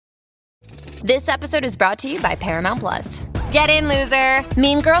This episode is brought to you by Paramount Plus. Get in, loser!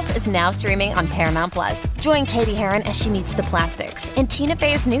 Mean Girls is now streaming on Paramount Plus. Join Katie Heron as she meets the plastics in Tina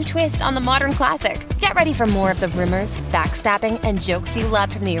Fey's new twist on the modern classic. Get ready for more of the rumors, backstabbing, and jokes you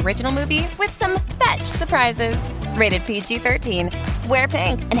loved from the original movie with some fetch surprises. Rated PG-13. Wear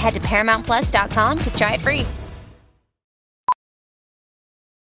pink and head to ParamountPlus.com to try it free.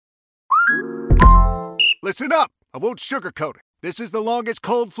 Listen up. I won't sugarcoat it. This is the longest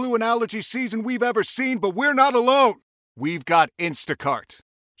cold, flu, and allergy season we've ever seen, but we're not alone. We've got Instacart.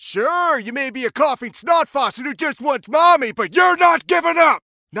 Sure, you may be a coughing snot faucet who just wants mommy, but you're not giving up!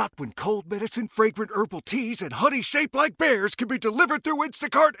 Not when cold medicine, fragrant herbal teas, and honey shaped like bears can be delivered through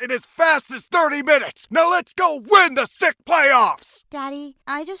Instacart in as fast as 30 minutes! Now let's go win the sick playoffs! Daddy,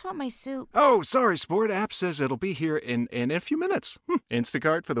 I just want my soup. Oh, sorry, Sport. App says it'll be here in a few minutes.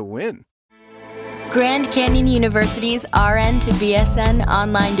 Instacart for the win. Grand Canyon University's RN to BSN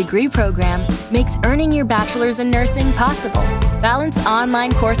online degree program makes earning your bachelor's in nursing possible. Balance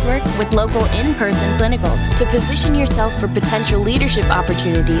online coursework with local in-person clinicals to position yourself for potential leadership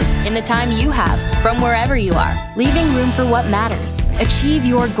opportunities in the time you have from wherever you are, leaving room for what matters. Achieve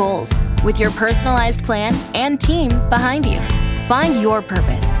your goals with your personalized plan and team behind you. Find your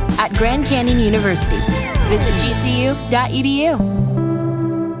purpose at Grand Canyon University. Visit gcu.edu.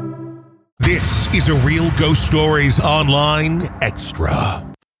 This is a Real Ghost Stories Online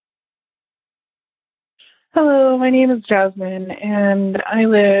Extra. Hello, my name is Jasmine, and I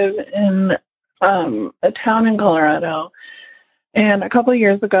live in a town in Colorado. And a couple of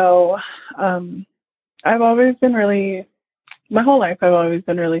years ago, I've always been my whole life, I've always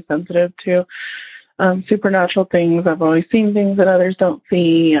been really sensitive to supernatural things. I've always seen things that others don't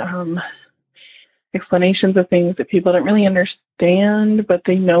see. Explanations of things that people don't really understand, but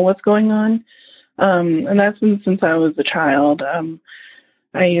they know what's going on. And that's been since I was a child.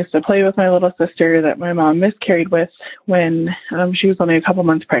 I used to play with my little sister that my mom miscarried with when she was only a couple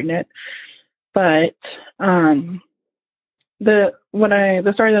months pregnant. But the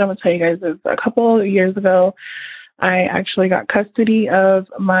story that I'm going to tell you guys is a couple of years ago, I actually got custody of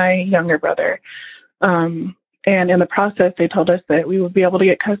my younger brother. And in the process, they told us that we would be able to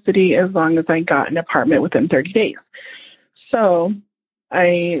get custody as long as I got an apartment within 30 days. So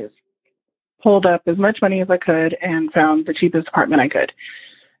I pulled up as much money as I could and found the cheapest apartment I could.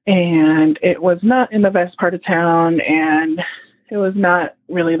 And it was not in the best part of town, and it was not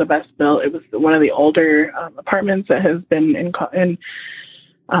really the best built. It was one of the older apartments that has been in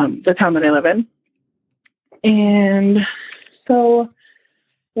the town that I live in. And so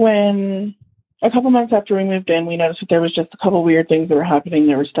when a couple months after we moved in, we noticed that there was just a couple weird things that were happening.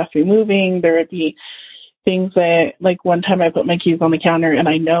 There was stuff moving. There would be things that, like one time I put my keys on the counter, and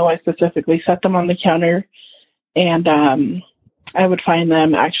I know I specifically set them on the counter, and I would find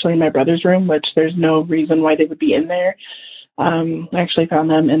them actually in my brother's room, which there's no reason why they would be in there. I actually found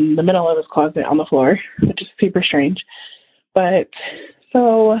them in the middle of his closet on the floor, which is super strange. But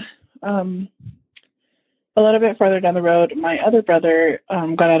so a little bit further down the road, my other brother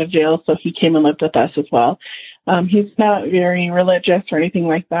got out of jail, so he came and lived with us as well. He's not very religious or anything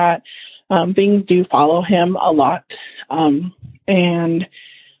like that. Things do follow him a lot. And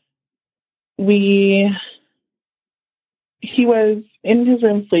he was in his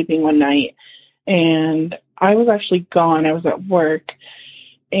room sleeping one night, and I was actually gone. I was at work.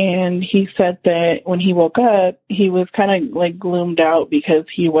 And he said that when he woke up, he was kind of like gloomed out because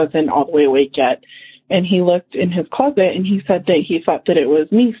he wasn't all the way awake yet. And he looked in his closet, and he said that he thought that it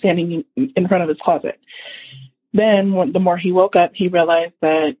was me standing in front of his closet. Then the more he woke up, he realized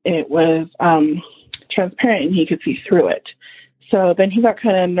that it was transparent and he could see through it. So then he got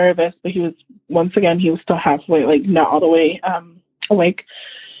kind of nervous, but he was still halfway, like not all the way awake.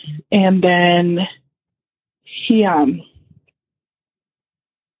 And then he, sorry,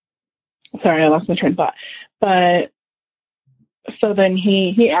 I lost my train of thought. But so then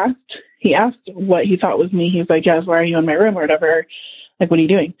he asked what he thought was me. He was like, Jazz, why are you in my room or whatever? Like, what are you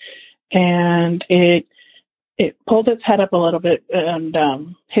doing? And it pulled its head up a little bit, and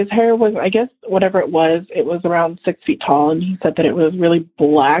his hair was, I guess, whatever it was around 6 feet tall, and he said that it was really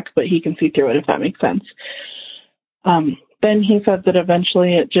black, but he can see through it, if that makes sense. Then he said that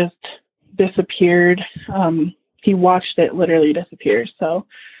eventually it just disappeared. He watched it literally disappear. So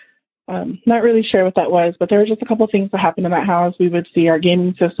not really sure what that was, but there were just a couple of things that happened in that house. We would see our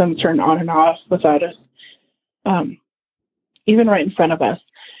gaming system turn on and off without us, even right in front of us.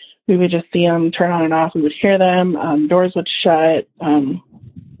 We would just see them turn on and off. We would hear them. Doors would shut.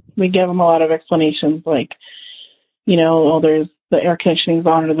 We give them a lot of explanations, like, there's the air conditioning's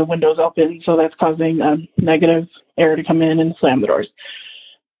on or the window's open, so that's causing negative air to come in and slam the doors.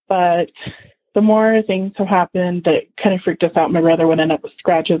 But the more things have happened that kind of freaked us out, my brother would end up with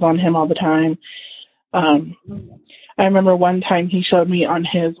scratches on him all the time. I remember one time he showed me on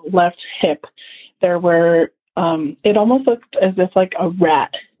his left hip, there were, it almost looked as if like a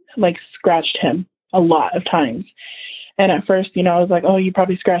rat, like scratched him a lot of times. And at first, I was like, oh, you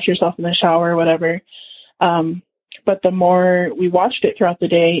probably scratched yourself in the shower or whatever. But the more we watched it throughout the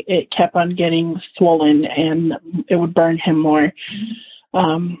day, it kept on getting swollen and it would burn him more.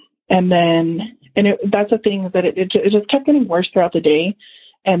 That's the thing, is that it just kept getting worse throughout the day.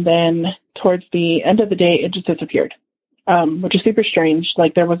 And then towards the end of the day, it just disappeared, which is super strange.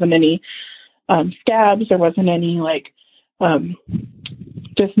 Like, there wasn't any scabs. There wasn't any,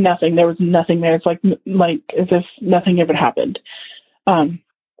 just nothing. There was nothing there. It's like as if nothing ever happened.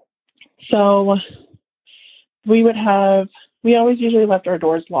 So we always usually left our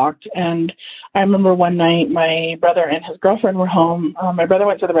doors locked. And I remember one night my brother and his girlfriend were home. My brother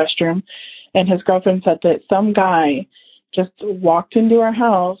went to the restroom, and his girlfriend said that some guy just walked into our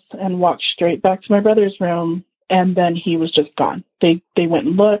house and walked straight back to my brother's room, and then he was just gone. They went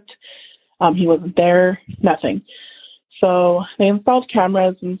and looked. He wasn't there, nothing. So they installed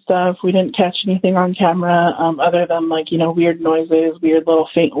cameras and stuff. We didn't catch anything on camera other than weird noises, weird little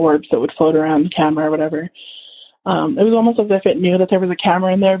faint orbs that would float around the camera or whatever. It was almost as if it knew that there was a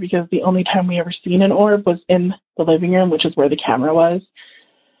camera in there, because the only time we ever seen an orb was in the living room, which is where the camera was.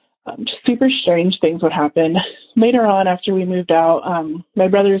 Just super strange things would happen. Later on, after we moved out, my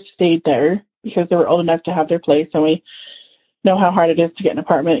brothers stayed there because they were old enough to have their place, and we know how hard it is to get an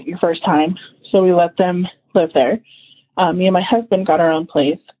apartment your first time. So we let them live there. Me and my husband got our own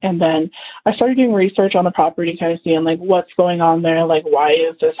place, and then I started doing research on the property, kind of seeing what's going on there, why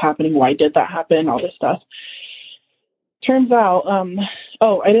is this happening, why did that happen, all this stuff. Turns out,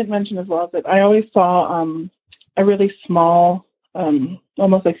 I didn't mention as well that I always saw a really small,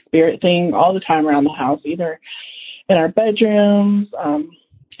 almost like spirit thing all the time around the house, either in our bedrooms.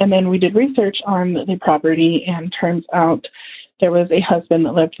 And then we did research on the property, and turns out there was a husband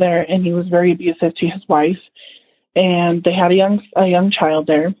that lived there, and he was very abusive to his wife, and they had a young child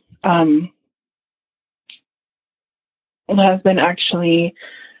there. The husband actually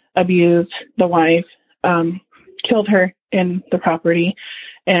abused the wife, killed her in the property,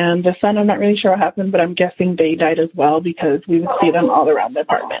 and the son, I'm not really sure what happened, but I'm guessing they died as well, because we would see them all around the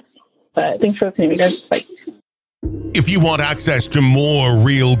apartment. But thanks for listening, guys. Bye. If you want access to more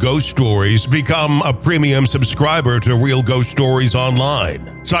Real Ghost Stories, become a premium subscriber to Real Ghost Stories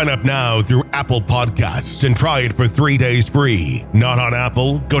Online. Sign up now through Apple Podcasts and try it for 3 days free. Not on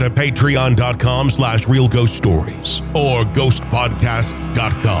Apple? Go to patreon.com/Real Ghost Stories or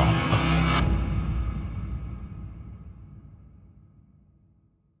ghostpodcast.com.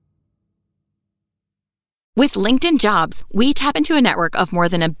 With LinkedIn Jobs, we tap into a network of more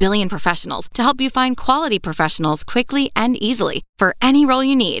than 1 billion professionals to help you find quality professionals quickly and easily for any role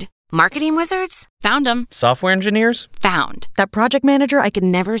you need. Marketing wizards? Found them. Software engineers? Found. That project manager I could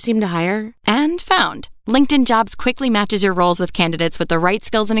never seem to hire? And found. LinkedIn Jobs quickly matches your roles with candidates with the right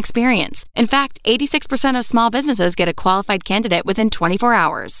skills and experience. In fact, 86% of small businesses get a qualified candidate within 24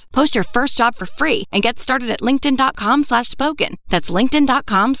 hours. Post your first job for free and get started at linkedin.com/spoken. That's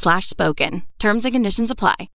linkedin.com/spoken. Terms and conditions apply.